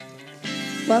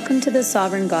Welcome to the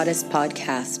Sovereign Goddess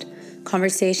podcast,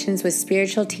 conversations with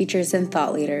spiritual teachers and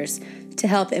thought leaders to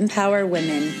help empower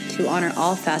women to honor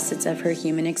all facets of her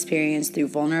human experience through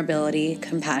vulnerability,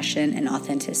 compassion, and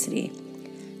authenticity.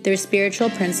 Through spiritual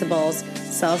principles,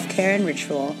 self-care, and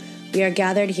ritual, we are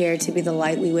gathered here to be the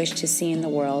light we wish to see in the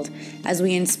world as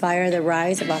we inspire the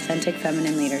rise of authentic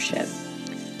feminine leadership.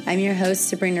 I'm your host,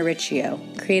 Sabrina Riccio,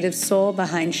 creative soul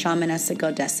behind Shamanessa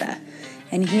Godessa,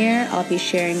 and here I'll be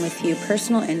sharing with you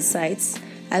personal insights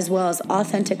as well as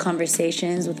authentic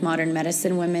conversations with modern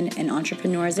medicine women and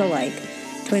entrepreneurs alike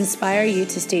to inspire you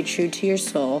to stay true to your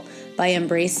soul by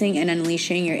embracing and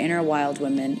unleashing your inner wild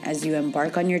woman as you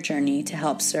embark on your journey to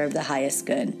help serve the highest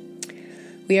good.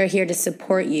 We are here to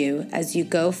support you as you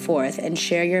go forth and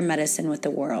share your medicine with the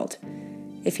world.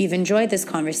 If you've enjoyed this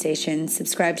conversation,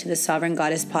 subscribe to the Sovereign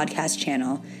Goddess podcast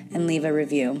channel and leave a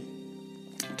review.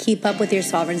 Keep up with your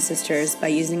sovereign sisters by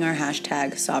using our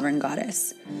hashtag Sovereign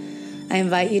Goddess. I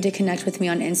invite you to connect with me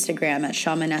on Instagram at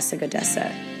Shamanessa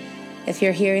Godessa. If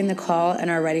you're hearing the call and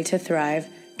are ready to thrive,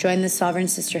 join the Sovereign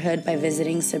Sisterhood by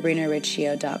visiting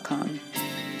SabrinaRiccio.com.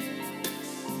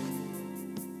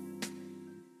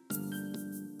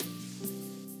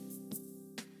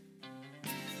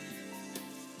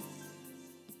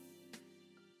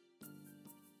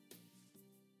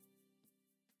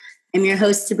 I'm your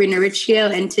host, Sabrina Riccio,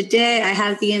 and today I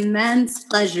have the immense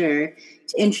pleasure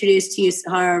to introduce to you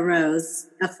Sahara Rose,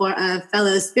 a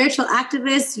fellow spiritual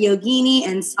activist, yogini,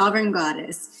 and sovereign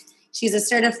goddess. She's a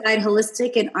certified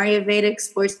holistic and Ayurvedic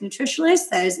sports nutritionist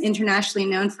that is internationally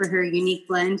known for her unique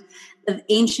blend of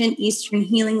ancient Eastern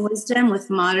healing wisdom with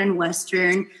modern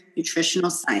Western nutritional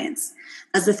science.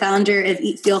 As the founder of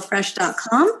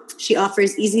eatfeelfresh.com, she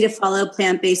offers easy-to-follow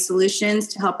plant-based solutions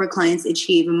to help her clients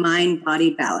achieve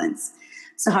mind-body balance.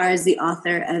 Sahara is the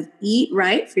author of Eat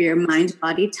Right for Your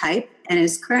Mind-Body Type and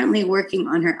is currently working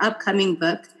on her upcoming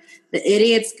book, The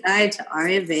Idiot's Guide to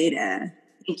Ayurveda.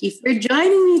 Thank you for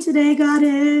joining me today,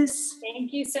 Goddess.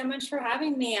 Thank you so much for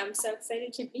having me. I'm so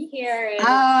excited to be here. And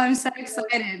I'm so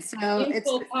excited. So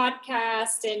beautiful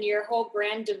podcast and your whole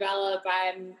brand develop.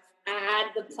 I had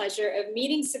the pleasure of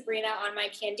meeting Sabrina on my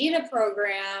Candida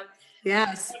program.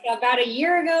 Yes. Like about a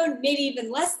year ago, maybe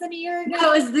even less than a year ago.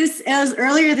 No, it was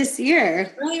earlier this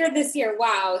year.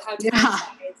 Wow. How time flies.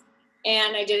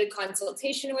 And I did a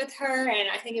consultation with her, and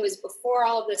I think it was before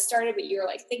all of this started, but you were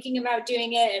like thinking about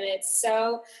doing it. And it's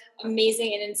so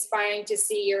amazing and inspiring to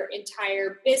see your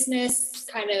entire business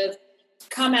kind of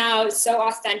come out so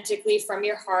authentically from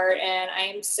your heart. And I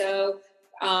am so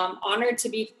honored to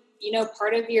be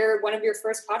part of one of your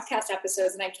first podcast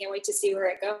episodes, and I can't wait to see where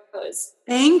it goes.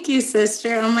 Thank you,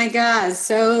 sister. Oh my God.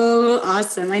 So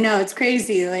awesome. I know it's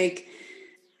crazy. Like,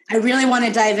 I really want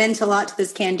to dive into a lot to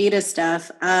this Candida stuff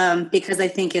because I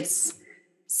think it's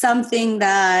something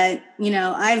that,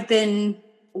 I've been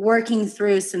working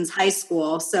through since high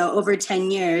school. So over 10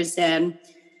 years. And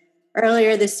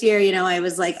earlier this year, I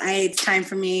was like, it's time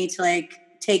for me to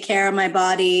take care of my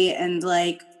body and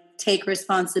take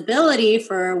responsibility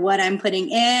for what I'm putting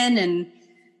in and,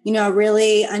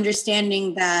 really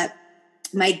understanding that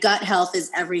my gut health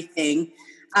is everything.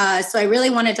 So I really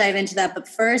want to dive into that. But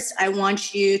first, I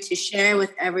want you to share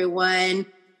with everyone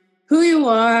who you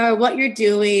are, what you're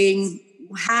doing,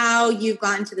 how you've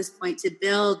gotten to this point to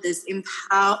build this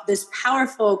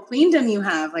powerful queendom you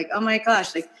have. Like, oh my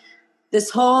gosh, this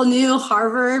whole new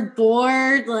Harvard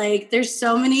board, there's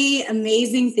so many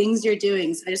amazing things you're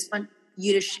doing. So I just want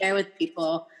you to share with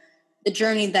people the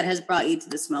journey that has brought you to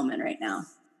this moment right now.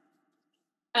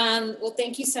 Well,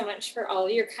 thank you so much for all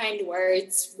your kind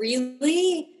words.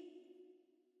 Really,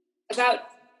 about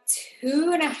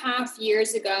 2.5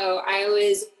 years ago, I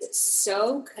was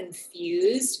so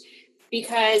confused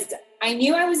because I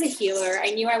knew I was a healer.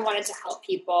 I knew I wanted to help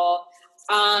people.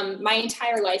 My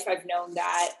entire life, I've known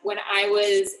that. When I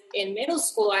was in middle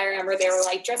school, I remember they were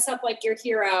like, dress up like your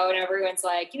hero. And everyone's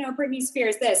like, Britney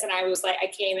Spears this. And I was like, I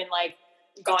came in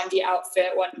Gandhi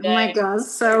outfit one day. Oh my God,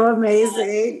 so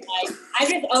amazing. I've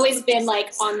just always been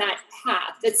on that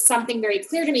path. It's something very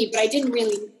clear to me, but I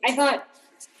thought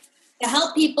to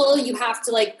help people, you have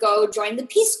to go join the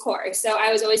Peace Corps. So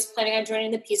I was always planning on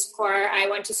joining the Peace Corps. I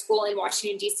went to school in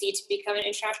Washington, D.C. to become an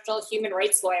international human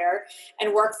rights lawyer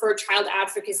and work for child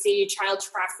advocacy, child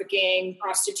trafficking,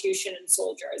 prostitution, and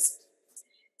soldiers.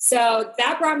 So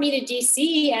that brought me to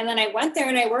DC, and then I went there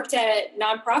and I worked at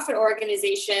nonprofit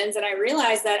organizations, and I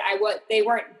realized that they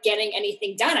weren't getting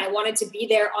anything done. I wanted to be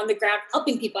there on the ground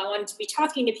helping people. I wanted to be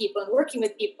talking to people and working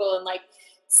with people and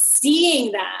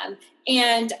seeing them.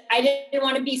 And I didn't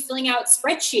want to be filling out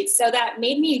spreadsheets. So that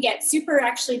made me get super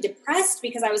actually depressed,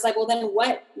 because I was like, well, then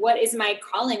what is my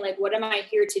calling? Like, what am I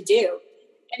here to do?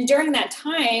 And during that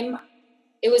time,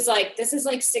 it was like, this is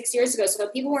like 6 years ago. So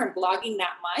people weren't blogging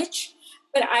that much,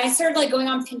 but I started like going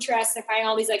on Pinterest and finding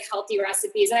all these like healthy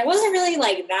recipes. And I wasn't really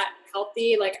like that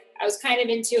healthy. Like I was kind of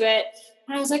into it.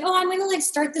 And I was like, oh, I'm going to like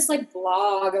start this like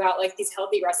blog about like these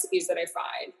healthy recipes that I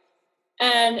find.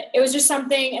 And it was just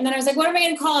something. And then I was like, what am I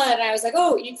going to call it? And I was like,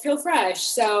 oh, Eat Feel Fresh.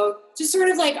 So just sort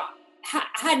of like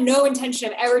had no intention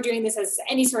of ever doing this as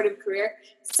any sort of career.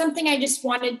 Something I just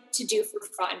wanted to do for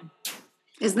fun.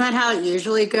 Isn't that how it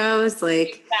usually goes?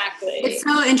 Like, exactly. It's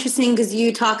so interesting because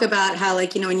you talk about how,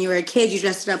 like, when you were a kid, you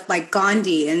dressed up like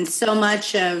Gandhi, and so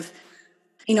much of,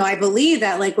 I believe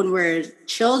that like when we're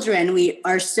children, we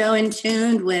are so in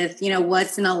tune with,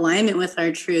 what's in alignment with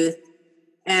our truth.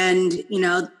 And,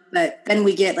 but then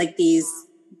we get like these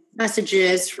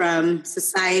messages from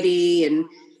society and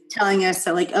telling us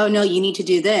that like, oh no, you need to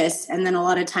do this. And then a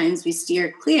lot of times we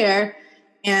steer clear.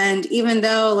 And even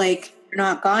though like you're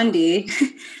not Gandhi,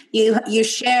 you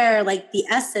share like the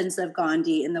essence of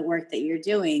Gandhi in the work that you're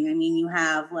doing. I mean, you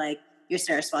have like your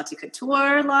Saraswati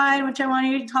Couture line, which I want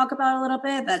you to talk about a little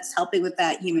bit. That's helping with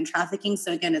that human trafficking.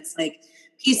 So again, it's like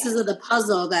pieces of the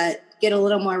puzzle that get a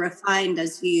little more refined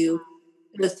as you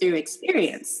go through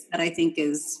experience. That I think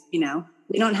is, we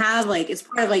don't have like, it's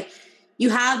part of like, you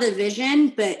have the vision,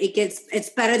 but it's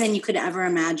better than you could ever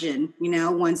imagine,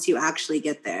 once you actually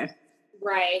get there.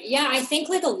 Right. Yeah. I think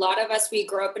like a lot of us, we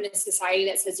grow up in a society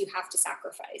that says you have to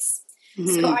sacrifice.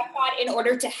 Mm-hmm. So I thought in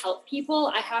order to help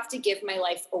people, I have to give my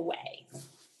life away.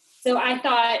 So I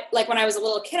thought like when I was a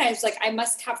little kid, I was like, I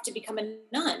must have to become a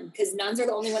nun because nuns are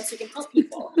the only ones who can help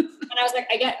people. And I was like,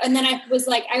 and then I was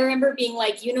like, I remember being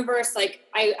like, universe, like,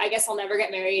 I guess I'll never get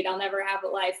married. I'll never have a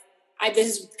life.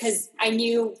 This is because I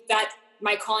knew that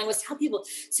my calling was to help people.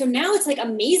 So now it's like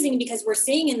amazing because we're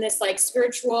seeing in this like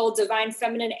spiritual, divine,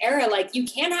 feminine era, like you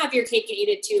can have your cake and eat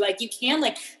it too. Like you can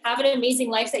like have an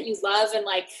amazing life that you love and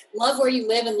like love where you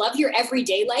live and love your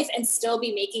everyday life and still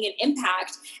be making an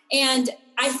impact. And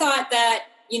I thought that,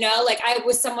 like I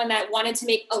was someone that wanted to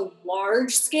make a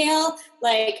large scale.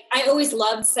 Like I always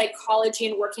loved psychology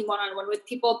and working one-on-one with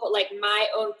people, but like my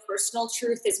own personal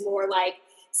truth is more like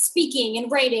speaking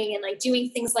and writing and like doing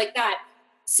things like that.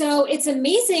 So it's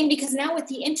amazing because now with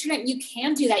the internet, you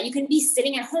can do that. You can be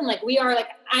sitting at home. Like we are like,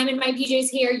 I'm in my PJs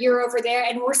here, you're over there,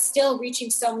 and we're still reaching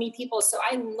so many people. So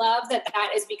I love that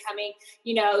is becoming,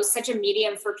 such a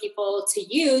medium for people to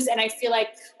use. And I feel like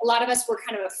a lot of us were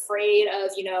kind of afraid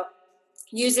of,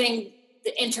 using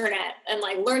the internet and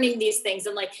like learning these things.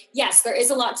 And like, yes, there is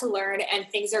a lot to learn and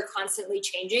things are constantly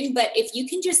changing. But if you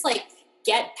can just like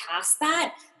get past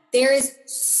that, there is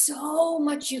so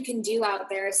much you can do out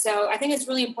there. So I think it's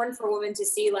really important for women to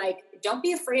see, like, don't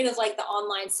be afraid of like the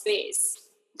online space.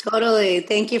 Totally.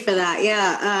 Thank you for that.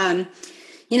 Yeah.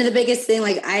 The biggest thing,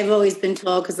 like I've always been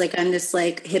told, cause like, I'm just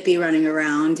like hippie running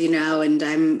around, and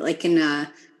I'm like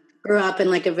grew up in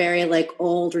like a very like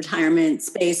old retirement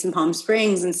space in Palm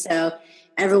Springs. And so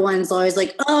everyone's always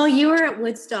like, oh, you were at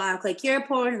Woodstock. Like you're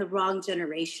born in the wrong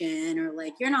generation, or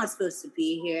like, you're not supposed to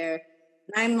be here.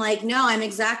 I'm like, no, I'm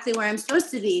exactly where I'm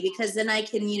supposed to be, because then I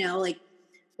can, like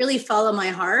really follow my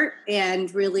heart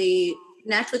and really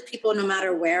connect with people no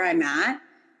matter where I'm at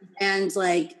and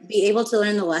like be able to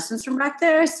learn the lessons from back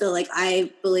there. So like,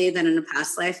 I believe that in a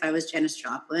past life, I was Janis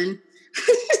Joplin.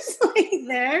 It's like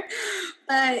there,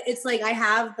 but it's like,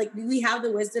 we have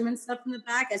the wisdom and stuff in the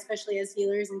back, especially as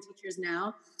healers and teachers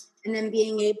now. And then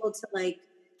being able to like,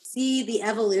 see the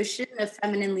evolution of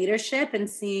feminine leadership and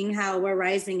seeing how we're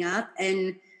rising up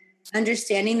and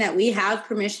understanding that we have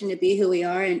permission to be who we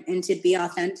are and to be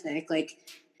authentic. Like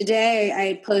today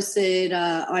I posted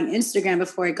on Instagram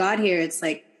before I got here, it's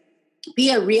like,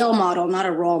 be a real model, not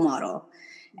a role model.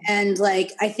 And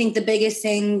like, I think the biggest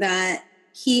thing that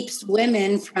keeps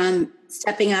women from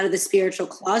stepping out of the spiritual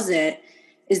closet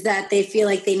is that they feel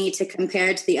like they need to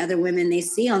compare to the other women they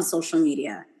see on social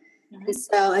media. And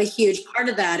so a huge part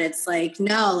of that, it's like,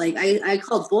 no, like I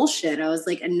call bullshit. I was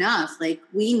like, enough. Like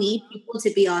we need people to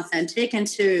be authentic and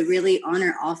to really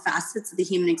honor all facets of the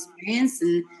human experience.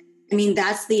 And I mean,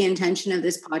 that's the intention of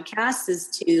this podcast, is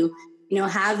to,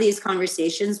 have these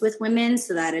conversations with women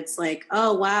so that it's like,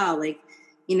 oh, wow. Like,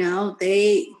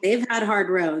 they've had hard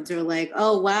roads, or like,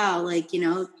 oh, wow. Like,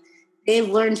 they've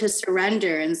learned to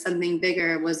surrender and something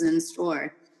bigger was in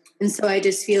store. And so I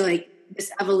just feel like this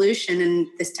evolution and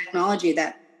this technology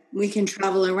that we can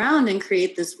travel around and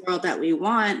create this world that we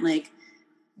want, like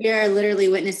we are literally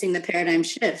witnessing the paradigm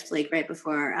shift, like right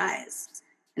before our eyes.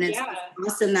 And it's Yeah.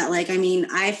 awesome that like, I mean,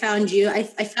 I found you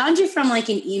from like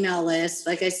an email list,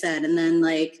 like I said, and then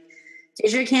like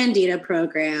did your Candida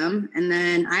program. And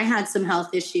then I had some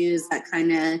health issues that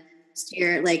kind of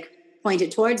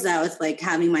pointed towards that with like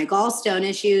having my gallstone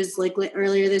issues like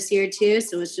earlier this year too.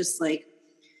 So it's just like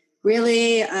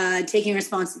really taking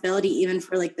responsibility even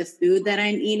for like the food that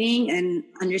I'm eating and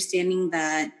understanding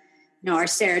that, you know, our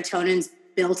serotonin's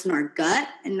built in our gut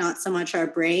and not so much our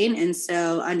brain. And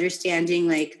so understanding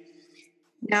like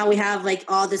now we have like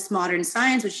all this modern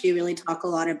science, which you really talk a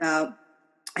lot about.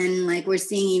 And like we're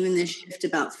seeing even this shift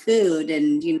about food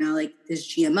and, you know, like this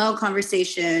GMO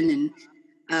conversation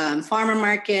and farmer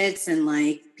markets, and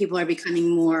like people are becoming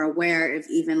more aware of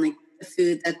even like the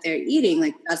food that they're eating.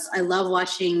 Like I love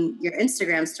watching your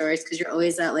Instagram stories because you're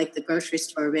always at like the grocery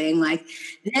store being like,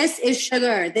 this is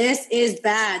sugar, this is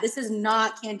bad, this is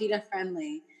not Candida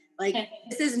friendly. Like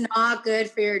this is not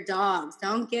good for your dogs.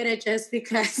 Don't get it just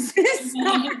because it's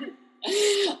not.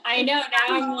 I know. Now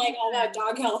I'm like all about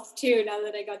dog health too, now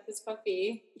that I got this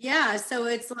puppy. Yeah. So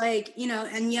it's like, you know,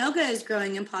 and yoga is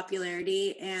growing in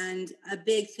popularity. And a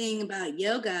big thing about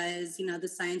yoga is, you know, the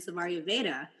science of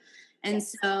Ayurveda. And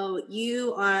so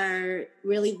you are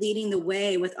really leading the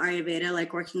way with Ayurveda,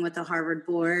 like working with the Harvard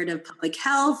Board of Public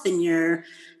Health, and you're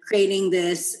creating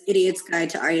this Idiot's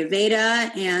Guide to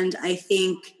Ayurveda. And I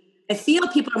feel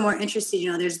people are more interested,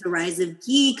 you know, there's the rise of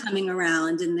ghee coming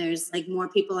around, and there's like more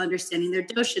people understanding their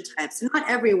dosha types, and not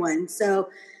everyone. So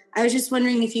I was just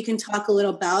wondering if you can talk a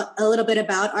little bit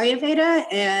about Ayurveda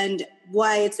and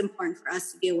why it's important for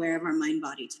us to be aware of our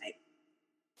mind-body type.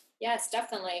 Yes,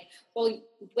 definitely. Well,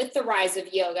 with the rise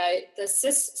of yoga,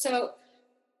 so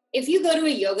if you go to a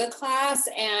yoga class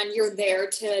and you're there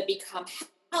to become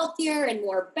healthier and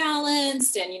more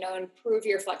balanced and, you know, improve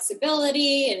your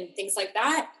flexibility and things like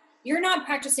that, you're not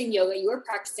practicing yoga, you are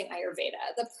practicing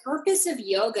Ayurveda. The purpose of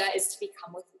yoga is to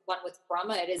become one with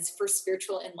Brahma. It is for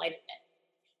spiritual enlightenment.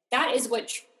 That is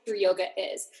what true yoga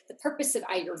is. The purpose of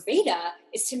Ayurveda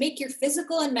is to make your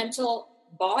physical and mental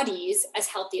bodies as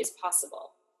healthy as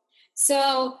possible.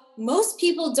 So most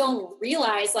people don't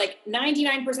realize, like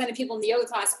 99% of people in the yoga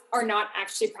class are not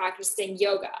actually practicing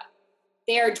yoga.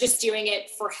 They are just doing it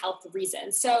for health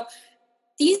reasons. So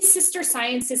these sister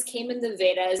sciences came in the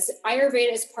Vedas.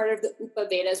 Ayurveda is part of the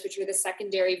Upavedas, which are the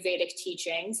secondary Vedic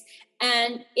teachings.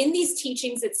 And in these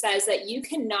teachings, it says that you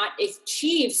cannot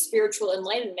achieve spiritual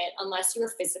enlightenment unless you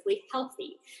are physically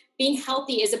healthy. Being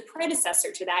healthy is a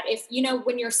predecessor to that. If, you know,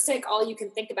 when you're sick, all you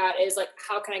can think about is like,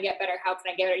 how can I get better? How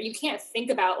can I get better? You can't think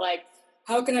about like,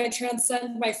 how can I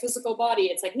transcend my physical body?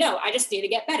 It's like, no, I just need to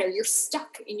get better. You're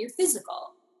stuck in your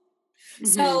physical. Mm-hmm.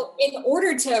 So in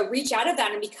order to reach out of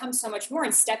that and become so much more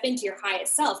and step into your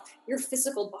highest self, your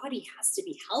physical body has to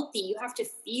be healthy. You have to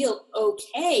feel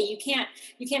okay. You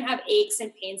can't have aches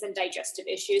and pains and digestive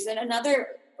issues. And another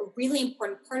really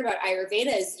important part about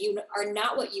Ayurveda is you are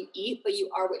not what you eat, but you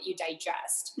are what you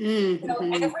digest. Mm-hmm. So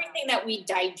everything that we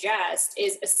digest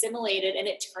is assimilated and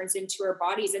it turns into our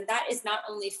bodies. And that is not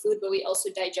only food, but we also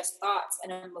digest thoughts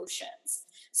and emotions.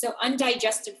 So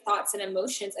undigested thoughts and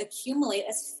emotions accumulate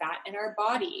as fat in our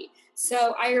body.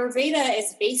 So Ayurveda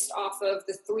is based off of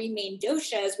the three main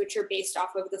doshas, which are based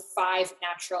off of the 5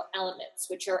 natural elements,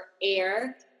 which are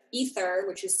air, ether,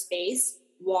 which is space,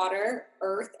 water,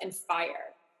 earth, and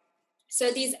fire.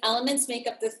 So these elements make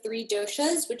up the 3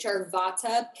 doshas, which are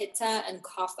vata, pitta, and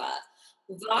kapha.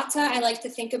 Vata, I like to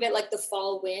think of it like the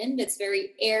fall wind. It's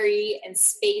very airy and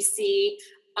spacey.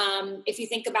 If you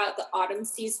think about the autumn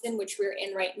season, which we're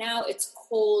in right now, it's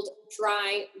cold,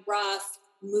 dry, rough,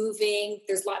 moving.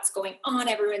 There's lots going on.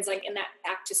 Everyone's like in that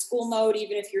back to school mode.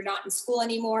 Even if you're not in school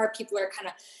anymore, people are kind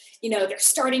of, you know, they're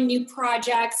starting new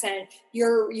projects, and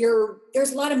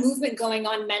there's a lot of movement going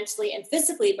on mentally and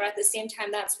physically, but at the same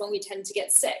time, that's when we tend to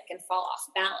get sick and fall off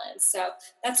balance. So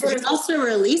that's sort of also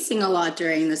releasing a lot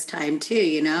during this time too.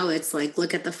 You know, it's like,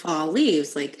 look at the fall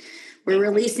leaves, like we're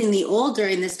releasing the old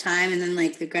during this time, and then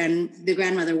like the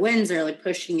grandmother winds are like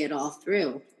pushing it all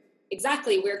through.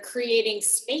 Exactly. We're creating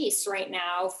space right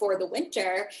now for the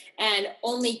winter and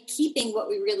only keeping what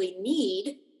we really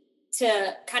need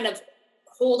to kind of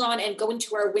hold on and go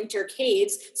into our winter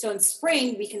caves. So in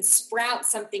spring, we can sprout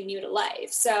something new to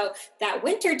life. So that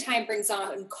winter time brings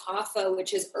on kapha,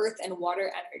 which is earth and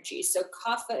water energy. So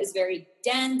kapha is very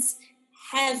dense,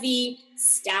 heavy,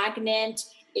 stagnant.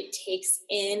 It takes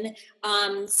in.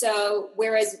 So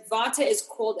whereas vata is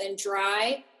cold and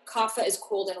dry, kapha is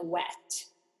cold and wet.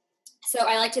 So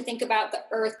I like to think about the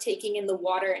earth taking in the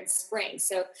water in spring.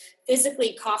 So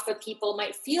physically, kapha people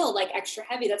might feel like extra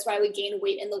heavy. That's why we gain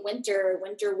weight in the winter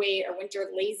weight or winter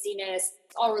laziness.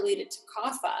 It's all related to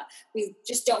kapha. We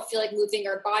just don't feel like moving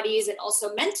our bodies. And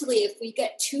also mentally, if we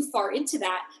get too far into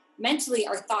that, mentally,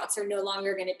 our thoughts are no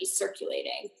longer going to be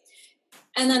circulating.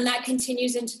 And then that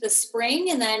continues into the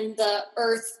spring, and then the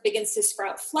earth begins to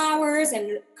sprout flowers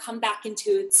and come back into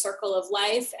its circle of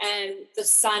life, and the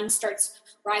sun starts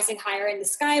rising higher in the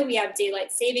sky. We have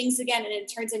daylight savings again, and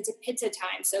it turns into pitta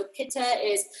time. So pitta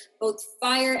is both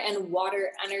fire and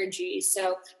water energy.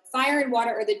 So fire and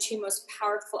water are the two most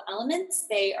powerful elements.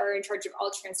 They are in charge of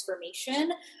all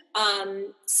transformation.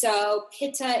 So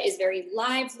pitta is very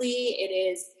lively. It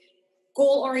is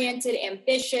goal-oriented,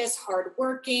 ambitious,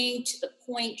 hardworking, to the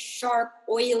point, sharp,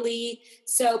 oily.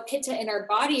 So pitta in our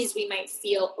bodies, we might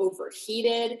feel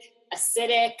overheated,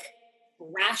 acidic,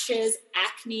 rashes,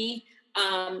 acne.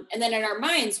 And then in our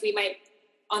minds, we might,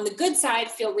 on the good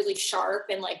side, feel really sharp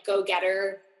and like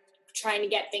go-getter, trying to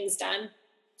get things done.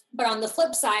 But on the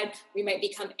flip side, we might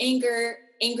become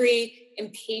angry,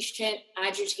 impatient,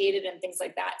 agitated, and things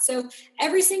like that. So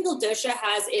every single dosha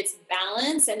has its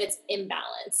balance and its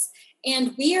imbalance.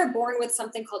 And we are born with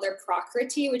something called our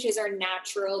prakriti, which is our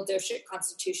natural doshic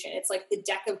constitution. It's like the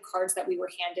deck of cards that we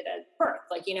were handed at birth.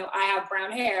 Like, you know, I have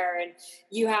brown hair and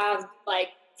you have like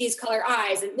these color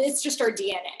eyes, and it's just our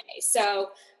DNA. So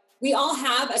we all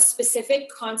have a specific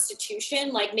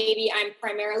constitution. Like maybe I'm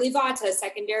primarily vata,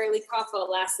 secondarily kapha,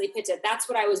 lastly pitta. That's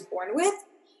what I was born with.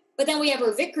 But then we have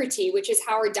our vikriti, which is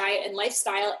how our diet and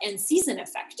lifestyle and season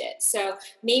affect it. So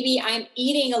maybe I'm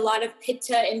eating a lot of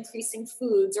pitta increasing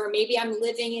foods, or maybe I'm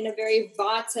living in a very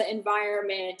vata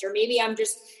environment, or maybe I'm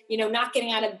just, you know, not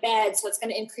getting out of bed. So it's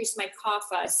going to increase my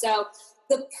kapha. So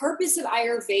the purpose of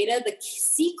Ayurveda, the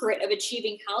secret of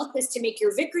achieving health, is to make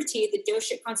your vikriti, the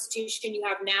doshic constitution you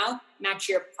have now, match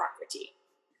your prakriti.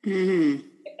 Mm-hmm.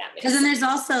 Because then there's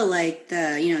also like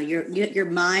the, you know, your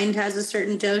mind has a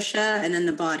certain dosha, and then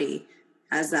the body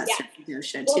has that certain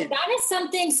dosha too. Well, that is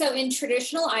something. So in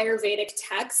traditional Ayurvedic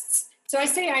texts, so I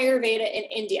studied Ayurveda in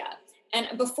India.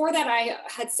 And before that, I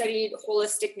had studied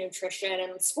holistic nutrition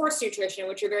and sports nutrition,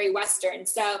 which are very Western.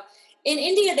 So in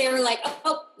India, they were like,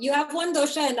 oh, you have one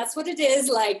dosha and that's what it is.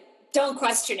 Like, don't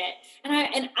question it.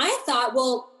 And I thought,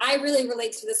 well, I really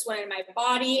relate to this one in my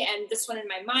body and this one in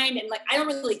my mind. And like, I don't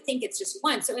really think it's just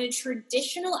one. So in a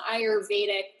traditional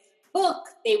Ayurvedic book,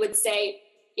 they would say,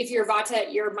 if you're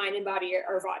vata, your mind and body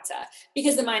are vata,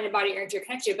 because the mind and body are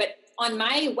interconnected. But on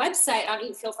my website, on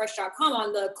eatfeelfresh.com,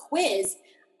 on the quiz,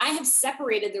 I have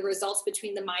separated the results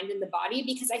between the mind and the body,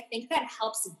 because I think that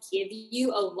helps give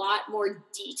you a lot more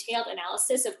detailed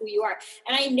analysis of who you are.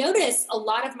 And I notice a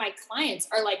lot of my clients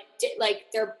are like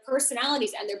their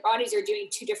personalities and their bodies are doing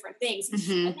two different things.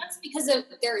 Mm-hmm. And that's because of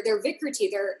their vikriti,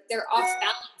 they're off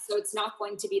balance. So it's not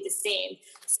going to be the same.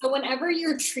 So whenever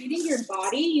you're treating your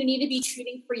body, you need to be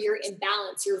treating for your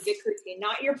imbalance, your vikriti,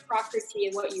 not your prakriti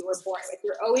and what you were born with.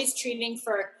 You're always treating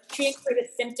for the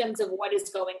symptoms of what is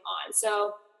going on.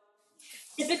 So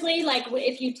typically, like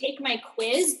if you take my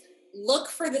quiz, look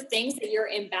for the things that you're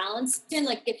imbalanced in.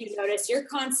 Like if you notice you're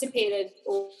constipated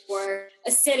or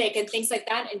acidic and things like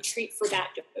that, and treat for that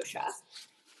dosha.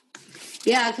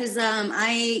 Yeah, because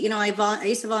I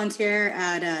used to volunteer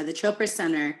at the Chopra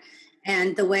Center,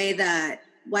 and the way that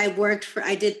I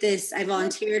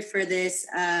volunteered for this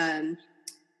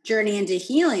journey into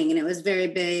healing, and it was very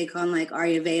big on like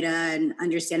Ayurveda and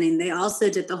understanding. They also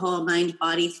did the whole mind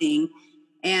body thing.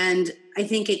 And I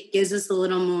think it gives us a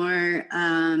little more,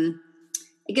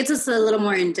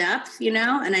 in depth, you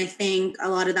know? And I think a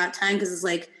lot of that time, because it's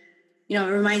like, you know,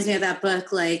 it reminds me of that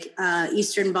book, like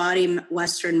Eastern Body,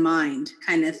 Western Mind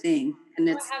kind of thing. And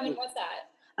it's, I haven't read that.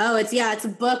 Oh, it's a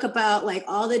book about like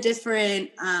all the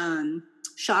different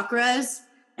chakras.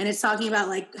 And it's talking about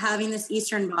like having this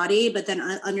Eastern body, but then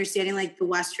understanding like the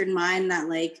Western mind, that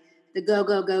like the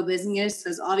go business,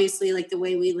 because obviously like the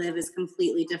way we live is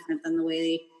completely different than the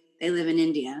way they live in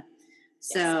India.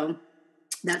 So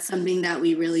that's something that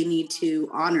we really need to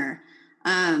honor.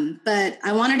 But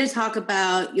I wanted to talk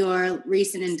about your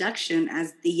recent induction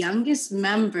as the youngest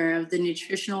member of the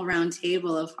Nutritional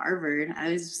Roundtable of Harvard.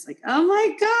 I was just like, oh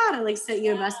my God. I like sent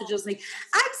you a message. I was like,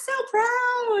 I'm so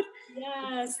proud.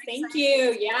 Yes, thank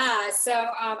you. Yeah.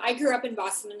 So I grew up in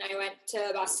Boston, and I went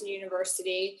to Boston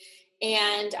University.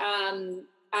 And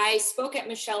I spoke at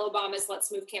Michelle Obama's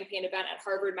Let's Move campaign event at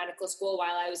Harvard Medical School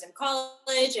while I was in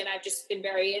college. And I've just been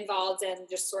very involved in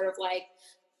just sort of like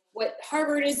what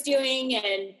Harvard is doing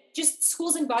and just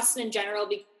schools in Boston in general,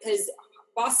 because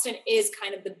Boston is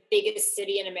kind of the biggest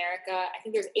city in America. I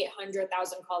think there's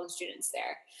 800,000 college students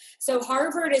there. So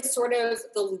Harvard is sort of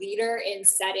the leader in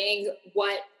setting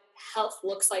what health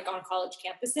looks like on college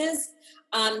campuses.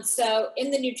 So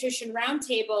in the nutrition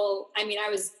roundtable, I mean, I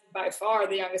was by far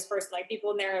the youngest person, like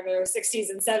people in there in their 60s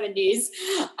and 70s.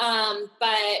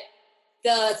 But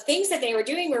the things that they were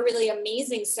doing were really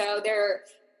amazing. So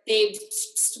they've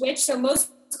switched. So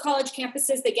most college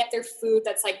campuses, they get their food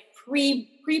that's like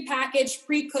pre-packaged,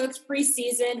 pre-cooked,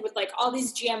 pre-seasoned with like all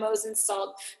these GMOs and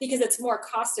salt because it's more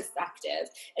cost effective,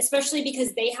 especially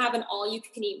because they have an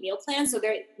all-you-can-eat meal plan. So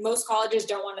most colleges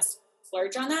don't want to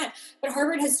splurge on that. But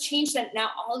Harvard has changed that.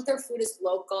 Now all of their food is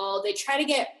local. They try to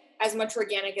get as much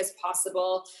organic as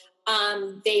possible.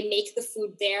 They make the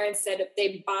food there instead of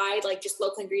they buy like just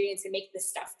local ingredients and make the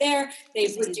stuff there.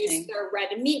 They've reduced their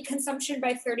red meat consumption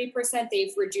by 30%.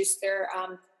 They've reduced their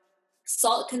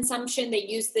salt consumption. They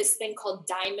use this thing called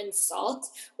diamond salt,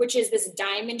 which is this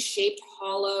diamond shaped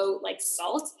hollow like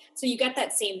salt. So you get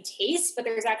that same taste, but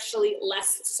there's actually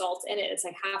less salt in it. It's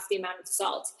like half the amount of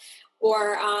salt.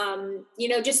 Or,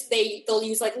 just they'll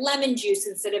use like lemon juice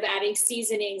instead of adding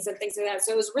seasonings and things like that.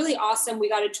 So it was really awesome. We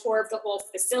got a tour of the whole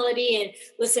facility and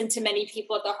listened to many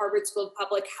people at the Harvard School of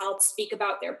Public Health speak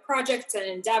about their projects and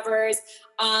endeavors.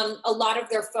 A lot of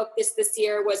their focus this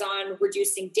year was on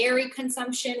reducing dairy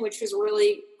consumption, which was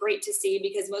really great to see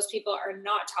because most people are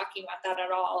not talking about that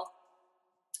at all.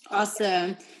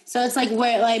 Awesome. So it's like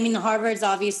Harvard's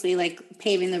obviously like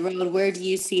paving the road. Where do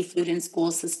you see food in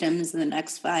school systems in the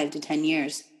next 5 to 10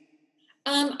 years?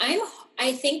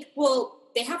 I think,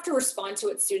 they have to respond to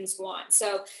what students want.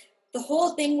 So the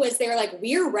whole thing was they're like,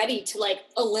 we're ready to like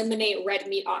eliminate red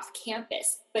meat off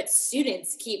campus, but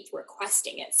students keep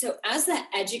requesting it. So as the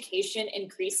education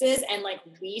increases and like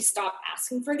we stop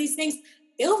asking for these things,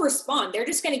 they'll respond. They're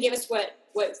just going to give us what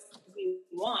we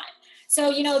want.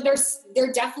 So,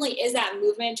 there definitely is that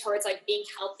movement towards like being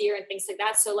healthier and things like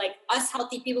that. So like us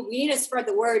healthy people, we need to spread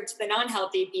the word to the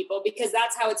non-healthy people because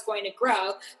that's how it's going to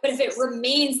grow. But if it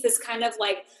remains this kind of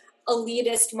like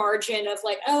elitist margin of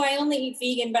like, oh, I only eat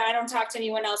vegan, but I don't talk to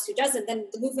anyone else who doesn't, then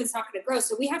the movement's not going to grow.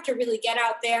 So we have to really get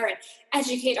out there and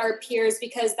educate our peers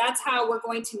because that's how we're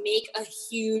going to make a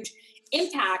huge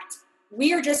impact.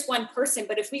 We are just one person,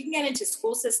 but if we can get into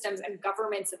school systems and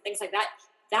governments and things like that,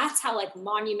 that's how like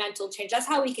monumental change. That's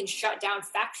how we can shut down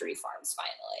factory farms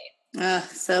finally. Oh,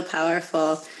 so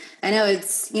powerful. I know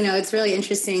it's really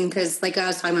interesting because like I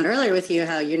was talking about earlier with you,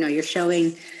 how, you're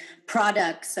showing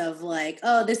products of like,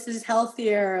 oh, this is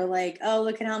healthier. Or like, oh,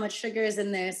 look at how much sugar is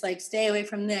in this. Like, stay away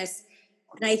from this.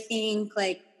 And I think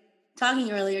like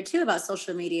talking earlier too about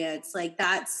social media, it's like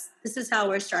this is how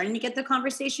we're starting to get the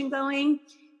conversation going.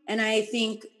 And I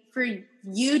think for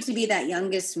you to be that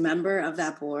youngest member of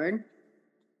that board,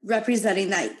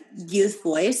 representing that youth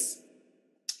voice,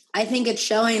 I think it's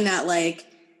showing that like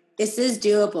this is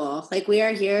doable. Like we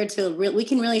are here we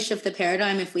can really shift the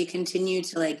paradigm if we continue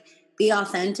to like be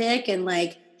authentic and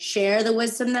like share the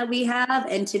wisdom that we have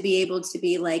and to be able to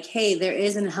be like, hey, there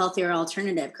is a healthier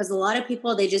alternative. Because a lot of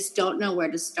people, they just don't know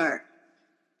where to start.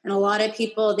 And a lot of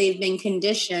people, they've been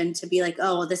conditioned to be like,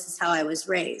 oh, well, this is how I was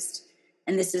raised.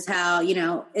 And this is how,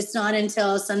 it's not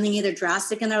until something either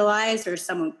drastic in their lives or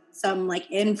some like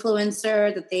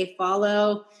influencer that they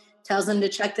follow tells them to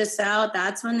check this out.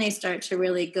 That's when they start to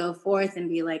really go forth and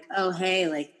be like, oh, hey,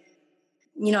 like,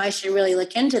 I should really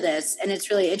look into this. And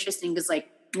it's really interesting because like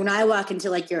when I walk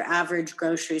into like your average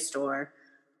grocery store,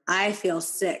 I feel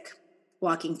sick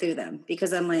walking through them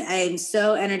because I'm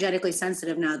so energetically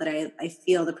sensitive now that I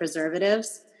feel the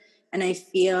preservatives. And I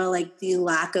feel like the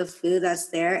lack of food that's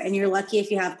there. And you're lucky if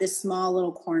you have this small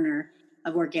little corner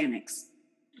of organics.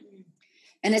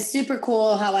 And it's super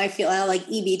cool how I feel how like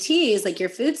EBTs, like your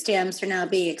food stamps are now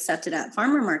being accepted at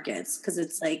farmer markets because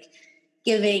it's like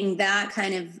giving that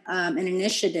kind of an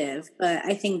initiative. But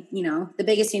I think, the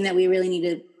biggest thing that we really need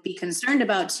to be concerned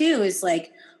about too is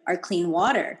like our clean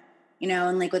water,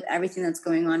 and like with everything that's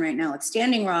going on right now with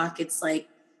Standing Rock, it's like,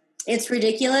 it's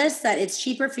ridiculous that it's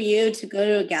cheaper for you to go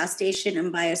to a gas station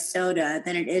and buy a soda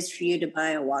than it is for you to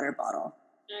buy a water bottle.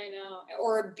 I know.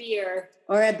 Or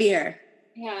a beer.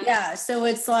 Yeah. So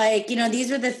it's like,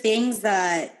 these are the things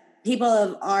that people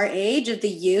of our age, of the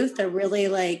youth, are really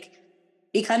like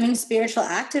becoming spiritual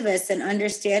activists and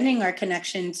understanding our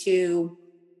connection to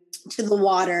the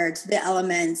water, to the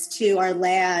elements, to our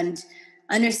land,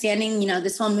 understanding,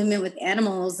 this whole movement with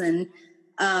animals. And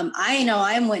I know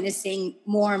I'm witnessing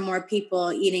more and more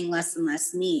people eating less and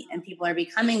less meat, and people are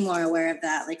becoming more aware of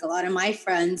that. Like a lot of my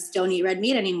friends don't eat red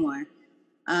meat anymore.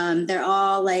 They're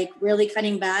all like really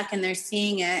cutting back and they're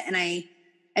seeing it. And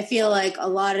I feel like a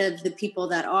lot of the people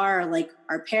that are like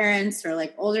our parents or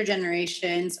like older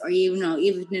generations, or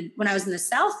even when I was in the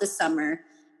South this summer,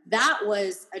 that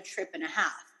was a trip and a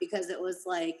half, because it was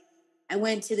like I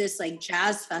went to this like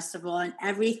jazz festival and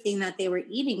everything that they were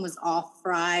eating was all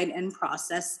fried and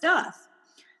processed stuff.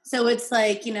 So it's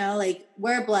like, like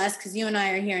we're blessed because you and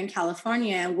I are here in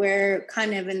California, and we're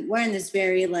in this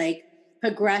very like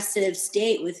progressive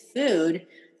state with food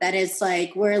that is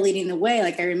like, we're leading the way.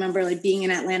 Like I remember like being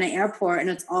in Atlanta airport and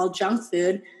it's all junk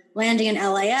food, landing in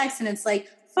LAX and it's like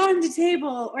farm to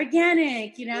table,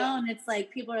 organic, and it's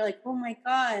like, people are like, oh my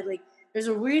God, like there's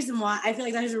a reason why, I feel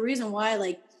like there's a reason why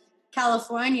like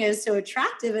California is so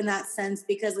attractive in that sense,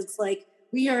 because it's like,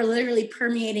 we are literally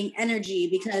permeating energy,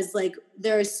 because like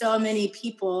there are so many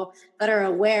people that are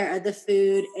aware of the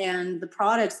food and the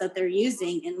products that they're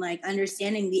using, and like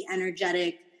understanding the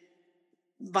energetic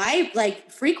vibe,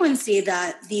 like frequency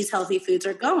that these healthy foods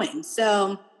are going.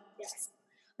 So Yes.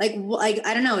 like,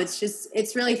 I don't know.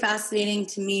 It's really fascinating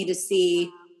to me to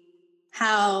see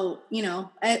how,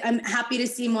 I'm happy to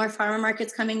see more farmer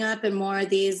markets coming up and more of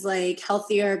these like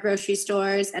healthier grocery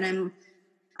stores. And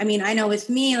I know with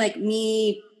me, like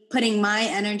me putting my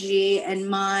energy and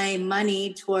my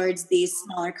money towards these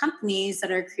smaller companies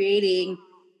that are creating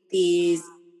these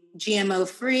GMO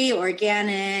free,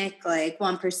 organic, like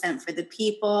 1% for the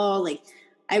people. Like,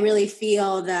 I really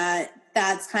feel that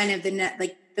that's kind of the net,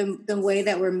 like the way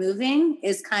that we're moving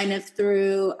is kind of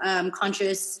through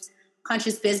conscious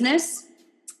business,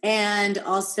 and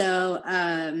also,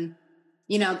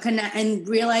 connect and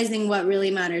realizing what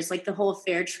really matters, like the whole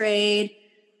fair trade.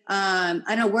 I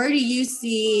don't know, where do you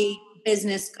see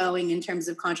business going in terms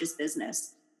of conscious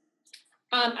business?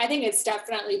 I think it's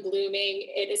definitely blooming.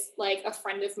 It is like a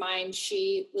friend of mine,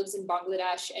 she lives in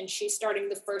Bangladesh, and she's starting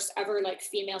the first ever like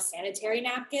female sanitary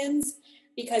napkins,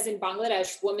 because in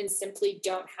Bangladesh, women simply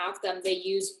don't have them. They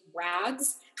use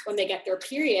rags when they get their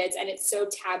periods, and it's so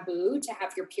taboo to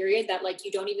have your period that like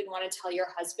you don't even want to tell your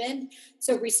husband.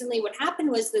 So recently what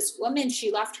happened was this woman,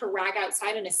 she left her rag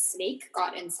outside and a snake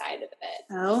got inside of it.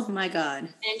 Oh my God.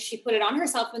 And she put it on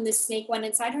herself and this snake went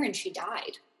inside her and she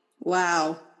died.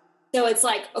 Wow. So it's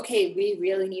like, okay, we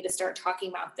really need to start talking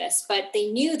about this. But they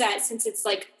knew that since it's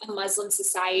like a Muslim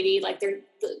society, like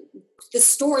the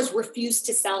stores refuse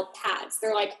to sell pads.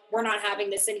 They're like, we're not having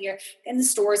this in here. And the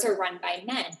stores are run by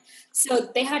men. So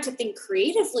they had to think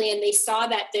creatively, and they saw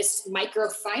that this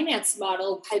microfinance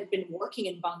model had been working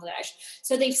in Bangladesh.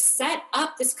 So they set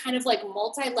up this kind of like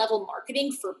multi-level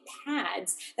marketing for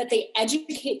pads that they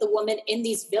educate the woman in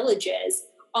these villages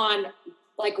on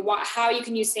like how you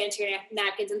can use sanitary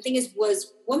napkins. And the thing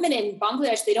was women in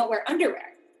Bangladesh, they don't wear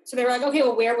underwear. So they were like, okay,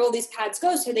 well, where will these pads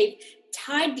go? So they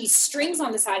tied these strings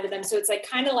on the side of them. So it's like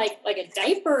kind of like a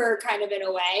diaper kind of in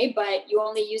a way, but you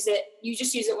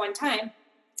just use it one time.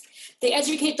 They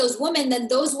educate those women, then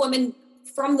those women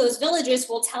from those villages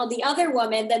will tell the other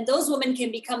woman, then those women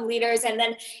can become leaders. And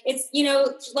then it's,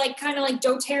 like kind of like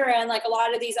doTERRA and like a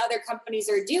lot of these other companies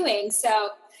are doing. So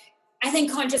I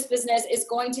think conscious business is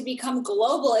going to become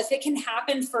global. If it can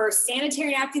happen for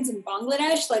sanitary napkins in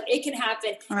Bangladesh, like it can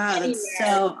happen Wow, anywhere. that's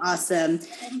so awesome.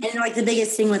 And like the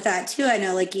biggest thing with that too, I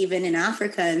know like even in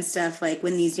Africa and stuff, like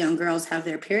when these young girls have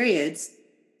their periods,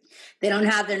 they don't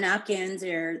have their napkins,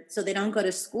 so they don't go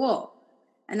to school.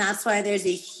 And that's why there's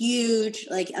a huge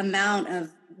like amount of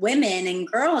women and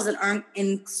girls that aren't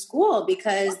in school,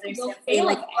 because they're simply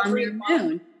like on their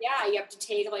own. Yeah, you have to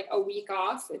take like a week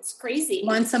off. It's crazy.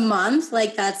 Once a month,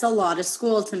 like that's a lot of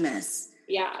school to miss.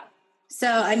 Yeah. So,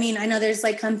 I know there's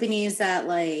like companies that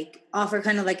like offer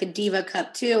kind of like a diva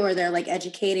cup too, where they're like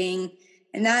educating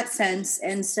in that sense.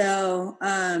 And so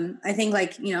I think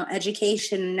like,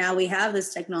 education, now we have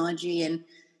this technology, and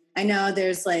I know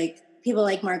there's like people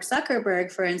like Mark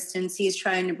Zuckerberg, for instance, he's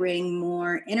trying to bring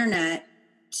more internet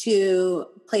to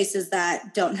places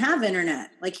that don't have internet.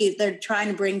 Like they're trying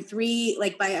to bring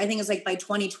I think it's like by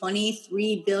 2020,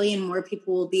 3 billion more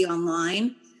people will be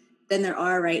online than there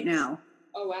are right now.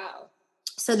 Oh, wow.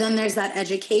 So then there's that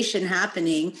education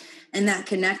happening and that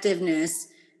connectiveness.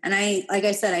 And like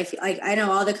I said, I feel like I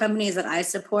know all the companies that I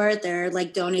support, they're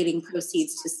like donating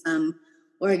proceeds to some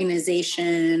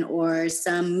organization or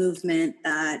some movement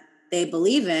that they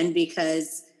believe in,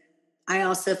 because I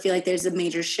also feel like there's a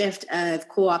major shift of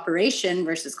cooperation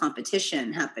versus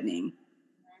competition happening.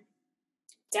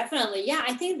 Definitely. Yeah.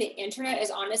 I think the internet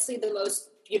is honestly the most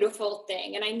beautiful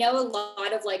thing. And I know a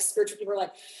lot of like spiritual people are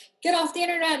like, get off the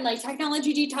internet and like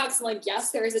technology detox. And like,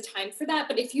 yes, there is a time for that.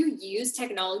 But if you use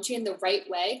technology in the right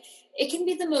way, it can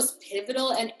be the most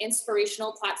pivotal and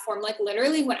inspirational platform. Like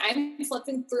literally when I'm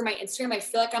flipping through my Instagram, I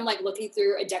feel like I'm like looking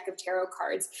through a deck of tarot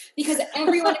cards because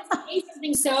everyone is saying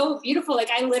something so beautiful. Like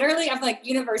I'm like,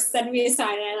 universe, send me a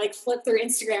sign. And I like flip through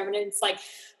Instagram and it's like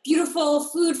beautiful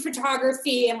food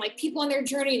photography and like people on their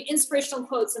journey and inspirational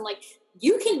quotes. And like,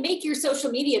 you can make your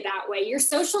social media that way. Your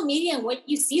social media and what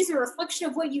you see is a reflection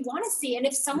of what you want to see. And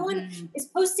if someone is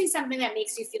posting something that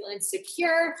makes you feel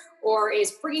insecure or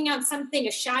is bringing out something,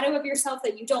 a shadow of yourself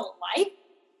that you don't like,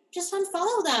 just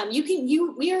unfollow them.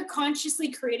 We are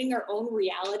consciously creating our own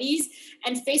realities,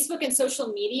 and Facebook and social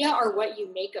media are what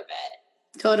you make of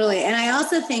it. Totally. And I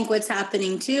also think what's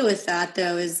happening too with that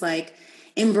though is like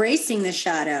embracing the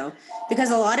shadow,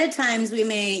 because a lot of times we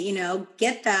may,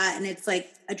 get that and it's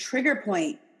like a trigger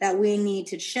point that we need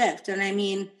to shift. And I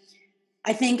mean,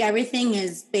 I think everything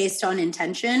is based on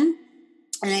intention.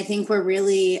 And I think we're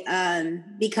really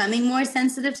becoming more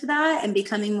sensitive to that and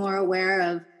becoming more aware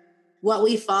of what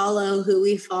we follow, who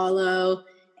we follow,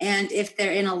 and if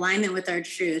they're in alignment with our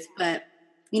truth. But,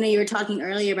 you were talking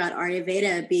earlier about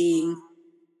Ayurveda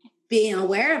being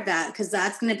aware of that, because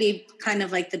that's going to be kind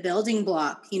of like the building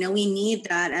block. We need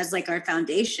that as like our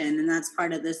foundation. And that's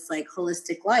part of this like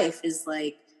holistic life, is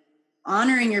like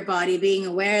honoring your body, being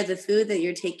aware of the food that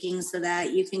you're taking so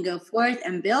that you can go forth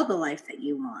and build the life that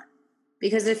you want.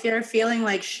 Because if you're feeling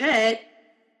like shit,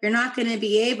 you're not going to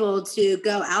be able to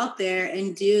go out there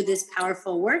and do this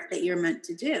powerful work that you're meant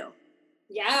to do.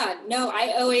 Yeah, no,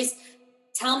 I always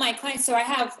tell my clients, so I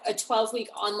have a 12-week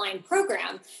online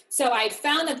program. So I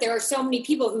found that there are so many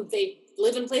people who they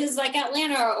live in places like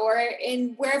Atlanta or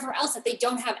in wherever else that they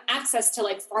don't have access to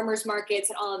like farmers markets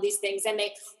and all of these things. And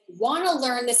they want to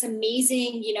learn this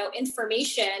amazing,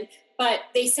 information, but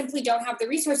they simply don't have the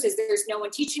resources. There's no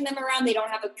one teaching them around. They don't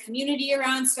have a community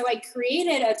around. So I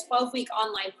created a 12-week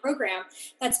online program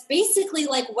that's basically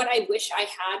like what I wish I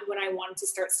had when I wanted to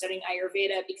start studying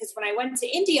Ayurveda. Because when I went to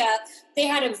India, they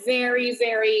had a very,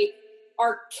 very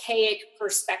archaic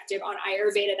perspective on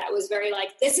Ayurveda that was very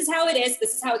like, this is how it is,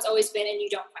 this is how it's always been, and you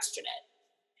don't question it.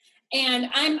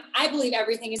 And I believe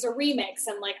everything is a remix.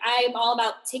 And like, I'm all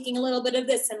about taking a little bit of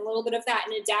this and a little bit of that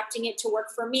and adapting it to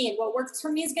work for me. And what works for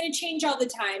me is going to change all the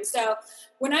time. So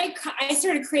when I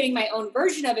started creating my own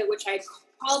version of it, which I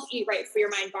called Eat Right for Your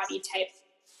Mind Body Type.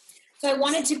 So I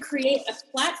wanted to create a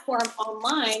platform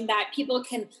online that people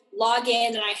can log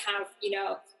in, and I have,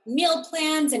 meal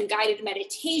plans and guided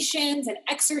meditations and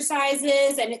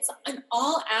exercises, and it's on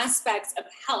all aspects of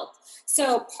health.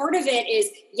 So part of it is,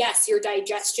 yes, your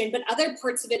digestion, but other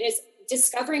parts of it is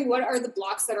discovering what are the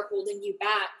blocks that are holding you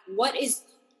back. What is,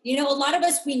 a lot of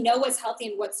us, we know what's healthy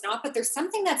and what's not, but there's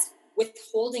something that's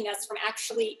withholding us from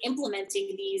actually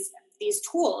implementing these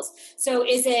tools. So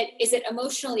is it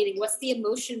emotional eating? What's the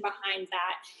emotion behind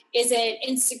that? Is it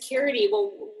insecurity?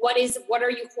 Well, what are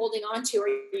you holding on to? Are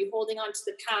you holding on to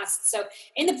the past? So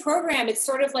in the program, it's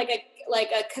sort of like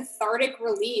a cathartic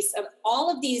release of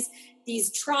all of these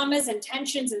traumas and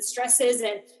tensions and stresses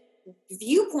and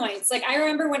viewpoints. Like I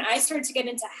remember when I started to get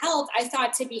into health, I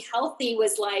thought to be healthy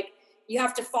was like, you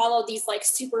have to follow these like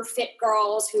super fit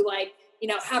girls who like,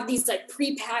 have these like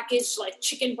prepackaged like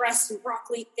chicken breast and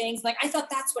broccoli things. Like I thought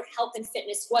that's what health and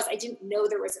fitness was. I didn't know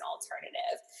there was an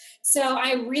alternative. So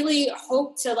I really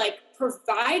hope to like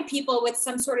provide people with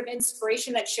some sort of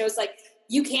inspiration that shows like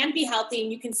you can be healthy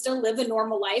and you can still live a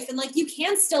normal life. And like you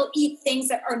can still eat things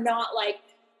that are not like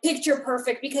picture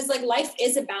perfect, because like life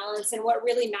is a balance. And what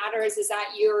really matters is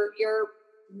that you're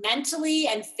mentally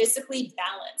and physically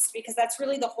balanced, because that's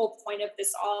really the whole point of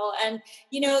this all. And,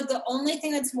 the only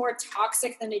thing that's more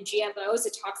toxic than a GMO is a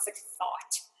toxic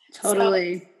thought.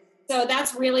 Totally. So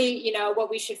that's really, what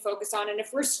we should focus on. And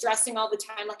if we're stressing all the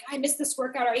time, like I missed this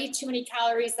workout or I ate too many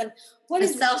calories, then what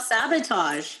is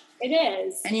self-sabotage? It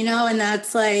is. And, and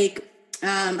that's like,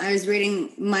 I was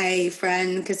reading my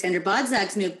friend Cassandra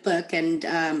Bodzak's new book, and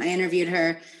I interviewed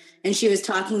her. And she was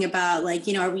talking about like,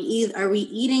 are we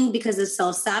eating because of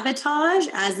self-sabotage,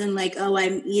 as in like, oh,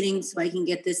 I'm eating so I can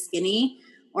get this skinny,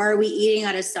 or are we eating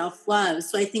out of self-love?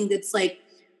 So I think it's like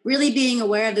really being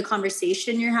aware of the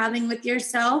conversation you're having with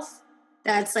yourself.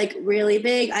 That's like really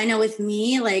big. I know with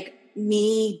me, like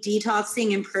me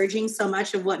detoxing and purging so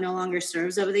much of what no longer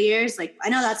serves over the years. Like, I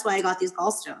know that's why I got these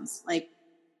gallstones. Like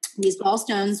these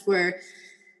gallstones were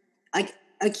like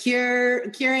a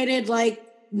curated, like,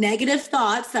 negative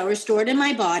thoughts that were stored in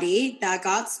my body that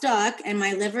got stuck, and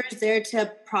my liver is there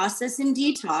to process and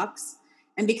detox.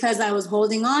 And because I was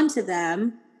holding on to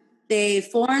them, they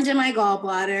formed in my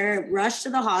gallbladder, rushed to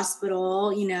the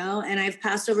hospital, you know, and I've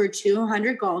passed over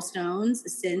 200 gallstones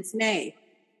since May.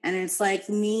 And it's like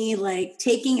me like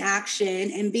taking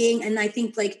action and being, and I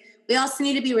think like we also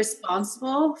need to be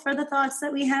responsible for the thoughts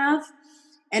that we have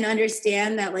and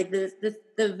understand that like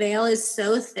the veil is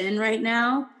so thin right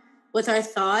now with our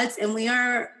thoughts, and we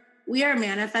are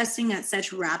manifesting at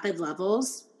such rapid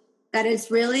levels that it's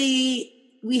really,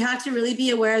 we have to really be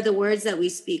aware of the words that we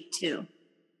speak to.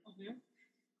 Mm-hmm.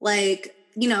 Like,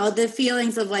 you know, the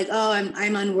feelings of like, oh,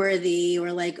 I'm unworthy,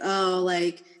 or like, oh,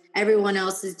 like everyone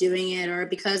else is doing it, or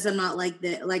because I'm not like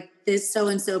this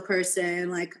so-and-so person,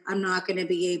 like I'm not going to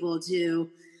be able to,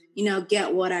 you know,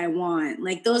 get what I want.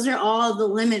 Like those are all the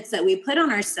limits that we put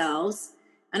on ourselves,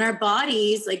 and our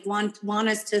bodies like want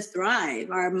us to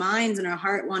thrive. Our minds and our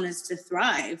heart want us to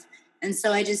thrive. And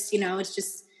so I just, you know, it's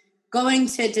just going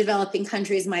to developing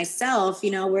countries myself,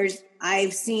 you know, where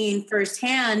I've seen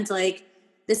firsthand like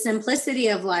the simplicity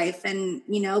of life, and,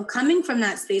 you know, coming from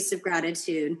that space of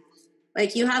gratitude.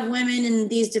 Like you have women in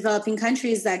these developing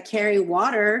countries that carry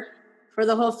water for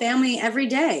the whole family every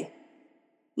day,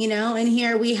 you know, and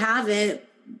here we have it.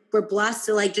 We're blessed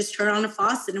to like just turn on a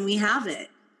faucet and we have it.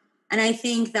 And I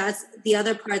think that's the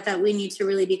other part that we need to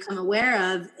really become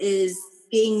aware of, is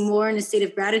being more in a state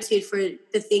of gratitude for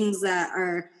the things that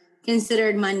are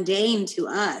considered mundane to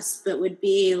us, but would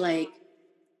be like,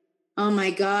 oh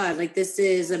my God, like this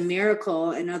is a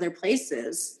miracle in other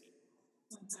places.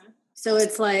 Mm-hmm. So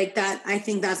it's like that. I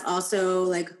think that's also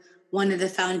like one of the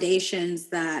foundations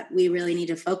that we really need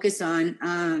to focus on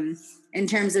in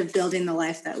terms of building the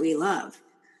life that we love.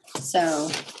 So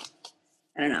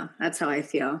I don't know. That's how I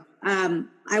feel.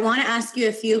 I want to ask you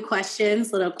a few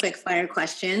questions, little quick fire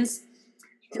questions.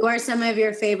 Who are some of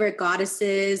your favorite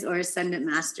goddesses or ascendant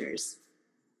masters?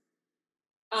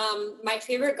 My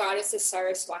favorite goddess is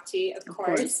Saraswati, of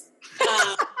course.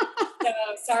 So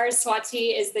Saraswati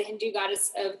is the Hindu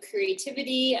goddess of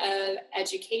creativity, of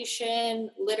education,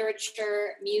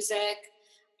 literature, music.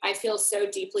 I feel so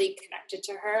deeply connected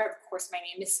to her. Of course, my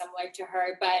name is similar to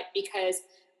her, but because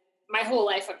my whole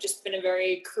life I've just been a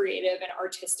very creative and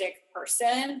artistic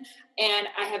person, and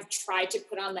I have tried to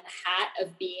put on the hat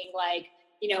of being like,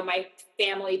 you know, my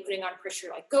family putting on pressure,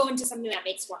 like go into something that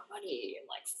makes more money and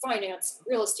like finance,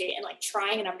 real estate, and like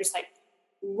trying. And I'm just like,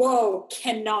 whoa,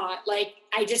 cannot. Like,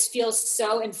 I just feel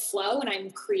so in flow when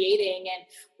I'm creating. And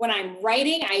when I'm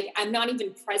writing, I'm not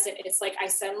even present. It's like I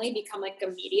suddenly become like a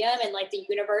medium, and like the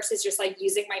universe is just like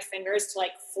using my fingers to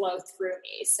like flow through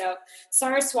me. So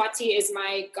Saraswati is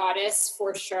my goddess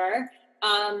for sure.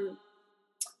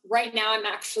 Right now I'm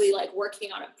actually like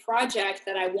working on a project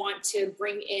that I want to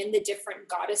bring in the different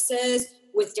goddesses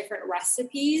with different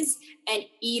recipes and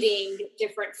eating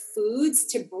different foods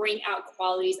to bring out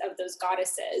qualities of those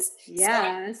goddesses.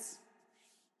 Yes. So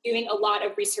doing a lot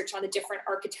of research on the different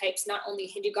archetypes, not only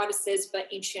Hindu goddesses, but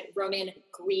ancient Roman,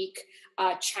 Greek,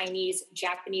 Chinese,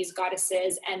 Japanese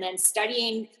goddesses, and then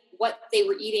studying what they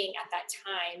were eating at that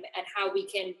time and how we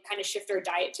can kind of shift our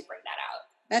diet to bring that out.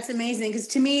 That's amazing. Because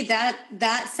to me,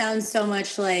 that sounds so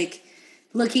much like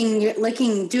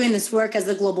doing this work as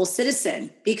a global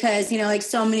citizen, because, you know, like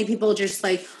so many people just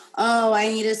like, oh, I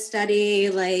need to study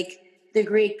like the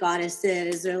Greek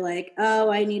goddesses, or like, oh,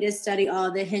 I need to study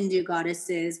all the Hindu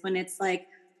goddesses, when it's like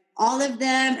all of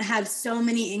them have so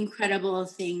many incredible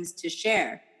things to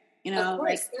share. You know,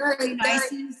 like Queen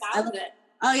Isis.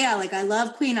 Oh yeah, like I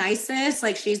love Queen Isis,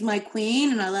 like she's my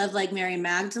queen, and I love like Mary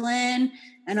Magdalene.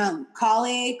 And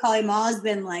Kali Ma has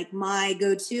been like my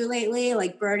go-to lately,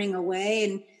 like burning away.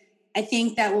 And I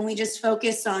think that when we just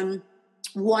focus on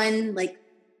one like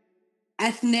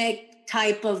ethnic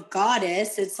type of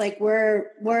goddess, it's like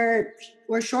we're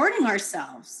shorting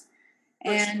ourselves.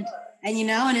 And you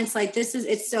know, and it's like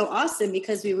it's so awesome,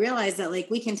 because we realize that like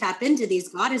we can tap into these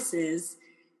goddesses,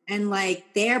 and like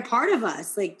they're part of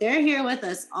us, like they're here with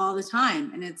us all the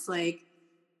time. And it's like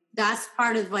that's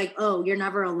part of like, oh, you're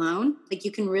never alone. Like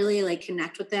you can really like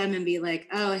connect with them and be like,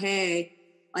 oh, hey,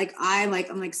 like I'm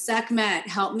like Sekhmet,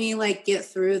 help me like get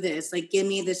through this. Like give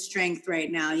me the strength right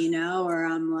now, you know? Or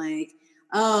I'm like,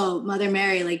 oh, Mother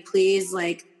Mary, like please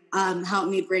like help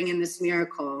me bring in this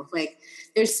miracle. Like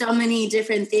there's so many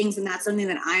different things, and that's something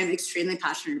that I'm extremely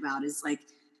passionate about, is like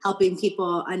helping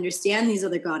people understand these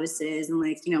other goddesses. And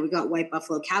like, you know, we got White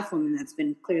Buffalo Calf Woman that's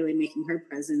been clearly making her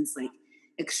presence like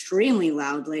extremely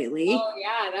loud lately. Oh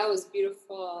yeah, that was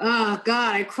beautiful. Oh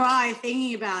God, I cry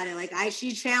thinking about it. Like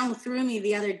she channeled through me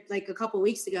a couple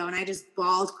weeks ago, and I just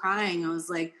bawled crying. I was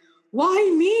like, why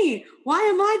me? Why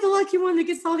am I the lucky one that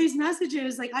gets all these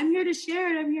messages? Like I'm here to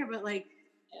share it. I'm here. But like,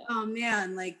 Oh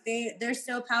man, like they're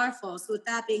so powerful. So with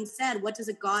that being said, what does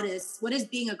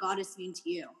being a goddess mean to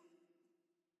you?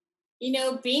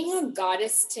 Being a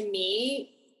goddess to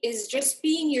me is just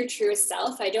being your truest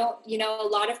self. I don't, a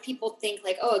lot of people think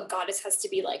like, oh, a goddess has to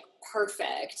be like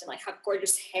perfect and like have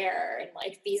gorgeous hair and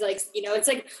like be like, it's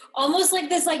like almost like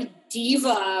this like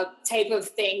diva type of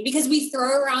thing because we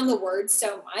throw around the word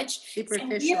so much.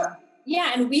 Superficial.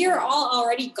 And we are all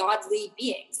already godly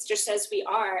beings, just as we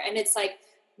are. And it's like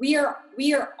we are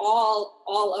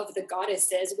all of the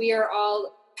goddesses. We are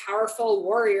all powerful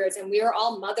warriors, and we are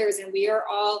all mothers, and we are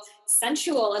all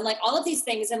sensual, and like all of these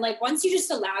things. And like once you just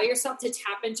allow yourself to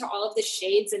tap into all of the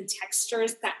shades and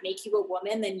textures that make you a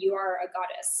woman, then you are a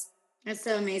goddess. That's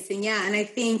so amazing. Yeah. And I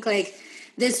think like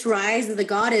this rise of the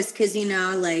goddess, because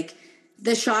like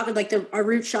the chakra, like our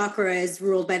root chakra is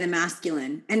ruled by the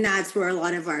masculine. And that's where a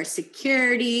lot of our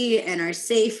security and our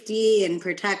safety and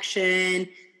protection,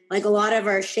 like a lot of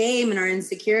our shame and our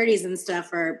insecurities and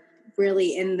stuff are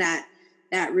really in that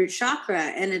root chakra.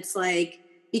 And it's like,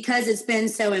 because it's been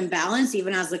so imbalanced,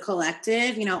 even as a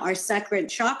collective, our second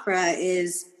chakra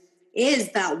is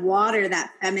that water,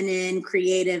 that feminine,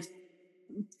 creative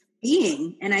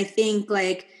being. And I think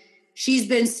like she's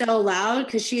been so loud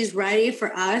because she's ready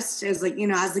for us as like,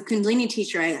 as the Kundalini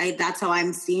teacher, I that's how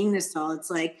I'm seeing this all. It's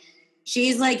like,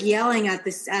 she's like yelling at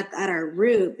our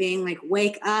root, being like,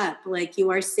 wake up, like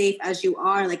you are safe as you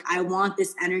are. Like, I want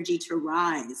this energy to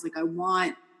rise. Like, I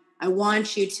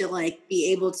want you to like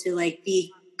be able to like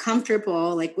be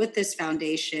comfortable, like with this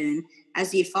foundation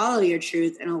as you follow your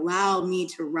truth and allow me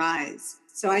to rise.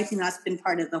 So I think that's been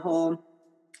part of the whole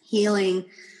healing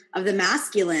of the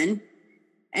masculine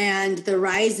and the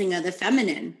rising of the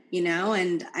feminine,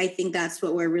 and I think that's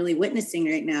what we're really witnessing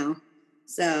right now.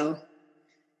 So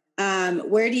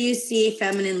where do you see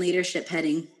feminine leadership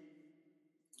heading?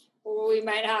 We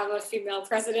might have a female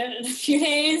president in a few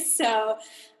days. So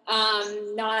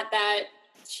not that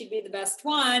she'd be the best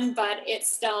one, but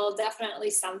it's still definitely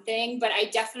something. But I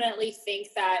definitely think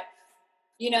that,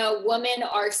 women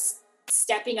are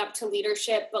stepping up to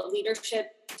leadership, but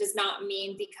leadership does not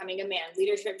mean becoming a man.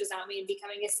 Leadership does not mean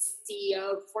becoming a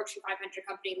CEO of a Fortune 500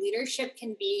 company. Leadership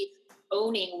can be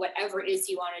owning whatever it is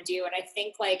you want to do. And I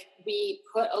think like we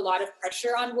put a lot of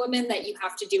pressure on women that you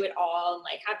have to do it all and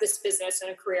like have this business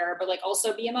and a career, but like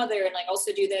also be a mother and like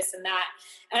also do this and that.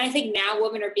 And I think now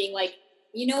women are being like,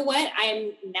 you know what?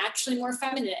 I'm naturally more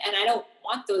feminine and I don't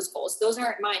want those goals. Those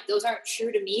aren't mine. Those aren't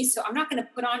true to me. So I'm not going to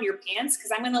put on your pants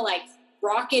because I'm going to like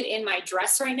rock it in my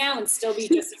dress right now and still be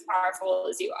just as powerful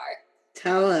as you are.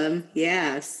 Tell them.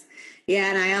 Yes. Yeah.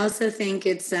 And I also think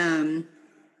it's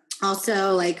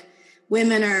also like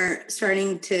women are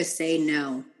starting to say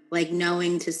no, like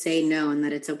knowing to say no, and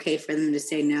that it's okay for them to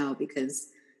say no because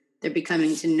they're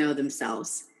becoming to know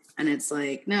themselves. And it's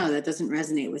like, no, that doesn't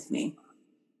resonate with me.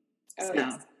 Oh, so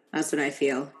yes. That's what I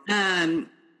feel.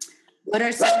 What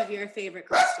are some of your favorite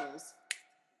crystals?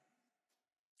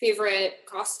 Favorite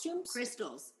costumes?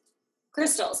 Crystals.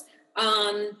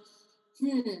 I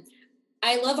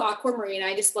love aquamarine.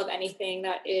 I just love anything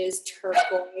that is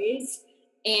turquoise.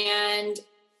 And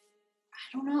I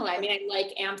don't know. I mean, I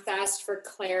like amethyst for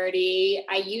clarity.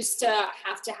 I used to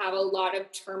have a lot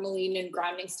of tourmaline and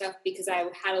grounding stuff because I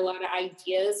had a lot of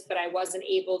ideas, but I wasn't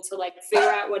able to like figure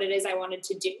out what it is I wanted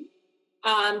to do.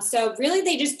 So really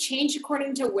they just change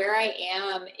according to where I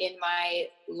am in my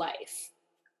life.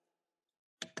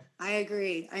 I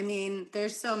agree. I mean,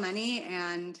 there's so many,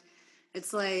 and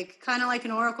it's like kind of like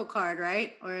an oracle card,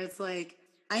 right? Or it's like,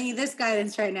 I need this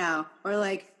guidance right now. Or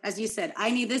like, as you said,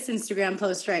 I need this Instagram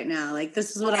post right now. Like,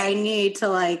 this is what I need to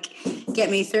like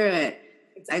get me through it.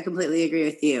 I completely agree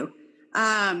with you.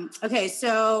 Okay.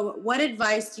 So what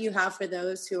advice do you have for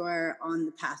those who are on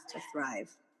the path to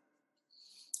thrive?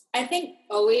 I think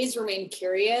always remain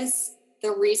curious.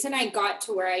 The reason I got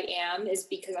to where I am is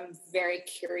because I'm a very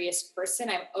curious person.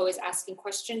 I'm always asking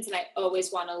questions and I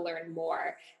always want to learn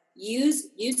more. Use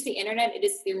the internet. It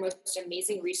is the most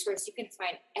amazing resource. You can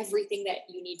find everything that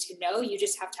you need to know. You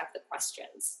just have to have the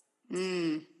questions.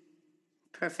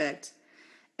 Perfect.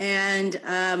 And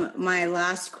my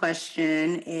last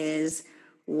question is,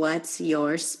 what's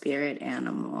your spirit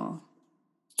animal?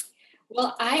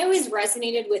 Well, I always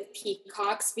resonated with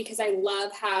peacocks because I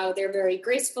love how they're very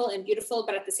graceful and beautiful,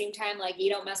 but at the same time, like, you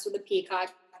don't mess with a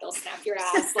peacock, they'll snap your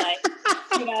ass. Like,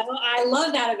 I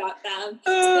love that about them.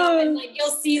 So, and like,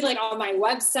 you'll see like on my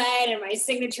website and my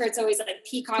signature, it's always like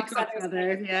peacock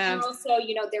feathers. Yeah. And also,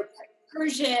 they're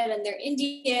Persian and they're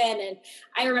Indian. And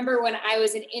I remember when I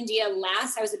was in India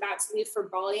last, I was about to leave for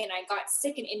Bali and I got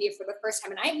sick in India for the first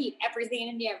time. And I eat everything in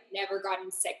India. I've never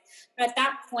gotten sick. But at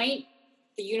that point,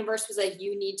 the universe was like,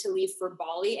 you need to leave for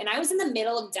Bali. And I was in the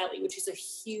middle of Delhi, which is a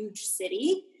huge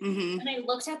city. And I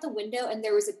looked out the window and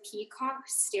there was a peacock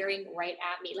staring right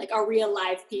at me, like a real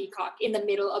live peacock in the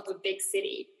middle of a big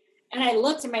city. And I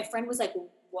looked and my friend was like,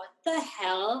 what the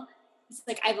hell? It's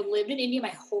like, I've lived in India my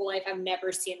whole life. I've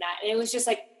never seen that. And it was just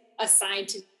like a sign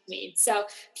to me. So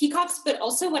peacocks, but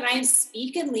also when I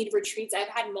speak and lead retreats, I've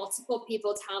had multiple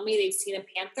people tell me they've seen a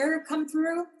panther come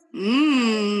through.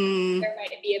 There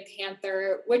might be a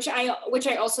panther, which I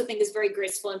also think is very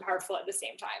graceful and powerful at the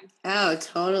same time. Oh,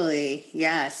 totally.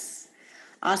 Yes.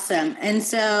 Awesome. And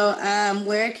so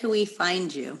where can we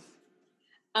find you?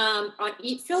 On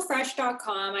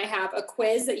eatfeelfresh.com, I have a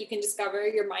quiz that you can discover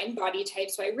your mind body type.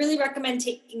 So I really recommend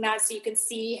taking that so you can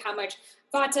see how much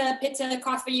vata, pitta,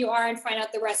 coffee you are and find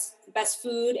out the best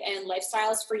food and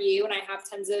lifestyles for you. And I have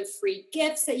tons of free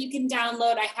gifts that you can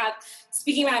download. I have,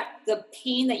 speaking about the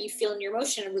pain that you feel in your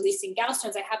emotion and releasing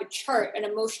gallstones, I have a chart, an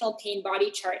emotional pain body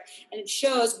chart, and it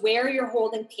shows where you're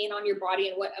holding pain on your body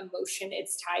and what emotion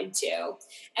it's tied to.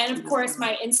 And of course,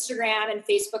 my Instagram and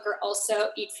Facebook are also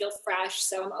Eat Feel Fresh.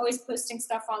 So I'm always posting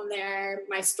stuff on there.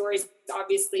 My stories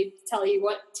obviously tell you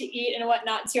what to eat and what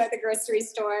not to at the grocery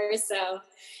store. So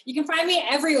you can find me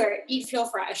everywhere. Eat Feel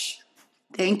Fresh.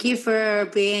 Thank you for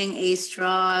being a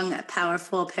strong,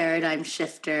 powerful paradigm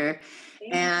shifter.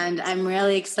 And I'm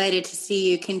really excited to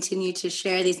see you continue to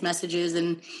share these messages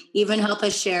and even help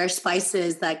us share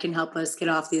spices that can help us get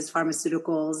off these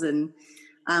pharmaceuticals and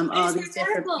all these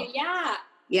different.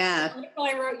 Yeah. The article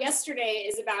I wrote yesterday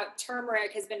is about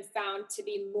turmeric has been found to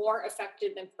be more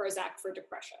effective than Prozac for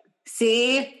depression.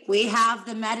 See, we have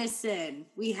the medicine.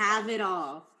 We have it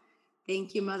all.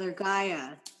 Thank you, Mother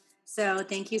Gaia. So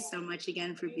thank you so much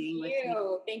again for being with me.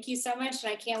 Thank you so much.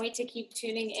 And I can't wait to keep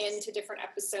tuning in to different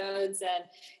episodes and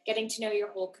getting to know your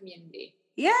whole community.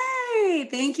 Yay!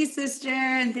 Thank you, sister.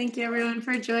 And thank you, everyone,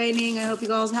 for joining. I hope you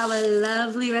guys have a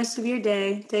lovely rest of your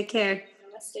day. Take care.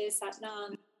 Namaste,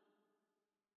 Satnam.